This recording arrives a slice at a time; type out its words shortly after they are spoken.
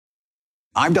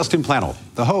I'm Dustin Planold,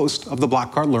 the host of the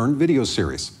Block Card Learn video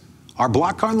series. Our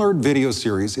Block Card Learn video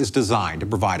series is designed to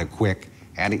provide a quick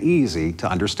and easy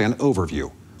to understand overview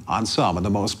on some of the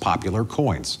most popular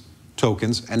coins,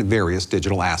 tokens, and various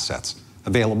digital assets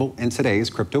available in today's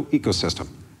crypto ecosystem.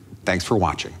 Thanks for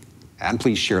watching, and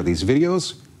please share these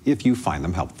videos if you find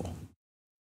them helpful.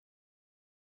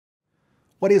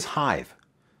 What is Hive?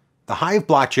 The Hive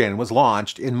blockchain was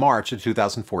launched in March of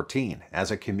 2014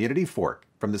 as a community fork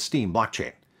from the Steem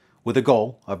blockchain, with the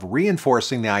goal of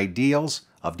reinforcing the ideals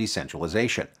of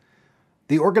decentralization.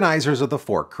 The organizers of the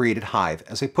fork created Hive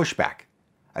as a pushback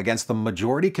against the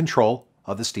majority control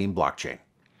of the Steem blockchain,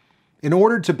 in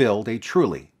order to build a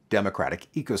truly democratic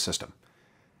ecosystem.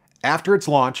 After its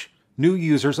launch, new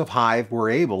users of Hive were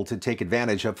able to take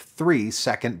advantage of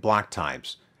 3-second block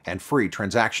times and free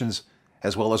transactions,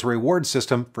 as well as a reward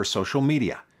system for social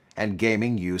media and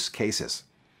gaming use cases.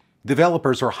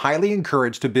 Developers are highly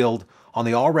encouraged to build on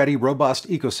the already robust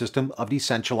ecosystem of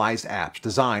decentralized apps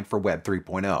designed for Web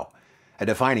 3.0. A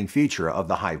defining feature of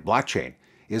the Hive blockchain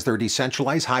is their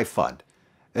decentralized Hive Fund,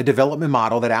 a development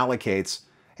model that allocates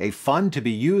a fund to be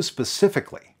used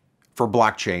specifically for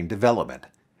blockchain development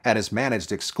and is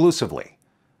managed exclusively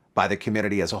by the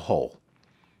community as a whole.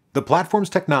 The platform's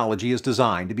technology is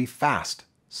designed to be fast,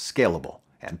 scalable,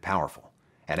 and powerful,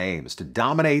 and aims to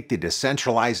dominate the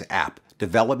decentralized app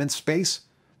development space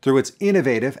through its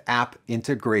innovative app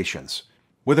integrations.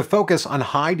 With a focus on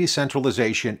high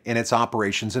decentralization in its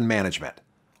operations and management,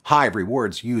 Hive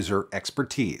rewards user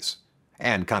expertise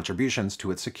and contributions to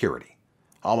its security.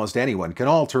 Almost anyone can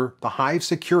alter the Hive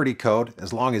security code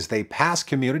as long as they pass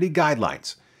community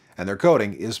guidelines and their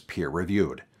coding is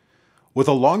peer-reviewed. With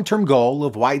a long-term goal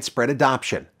of widespread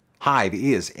adoption, Hive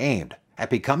is aimed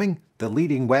at becoming the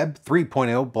leading Web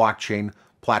 3.0 blockchain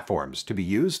platforms to be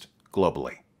used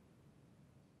globally.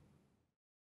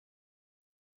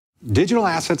 Digital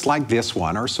assets like this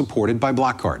one are supported by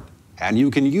Block Card, and you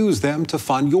can use them to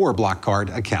fund your Block Card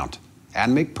account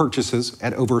and make purchases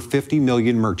at over 50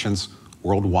 million merchants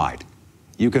worldwide.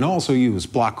 You can also use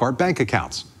Block Card bank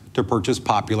accounts to purchase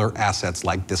popular assets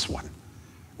like this one.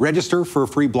 Register for a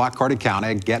free Block Card account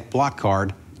at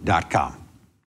getblockcard.com.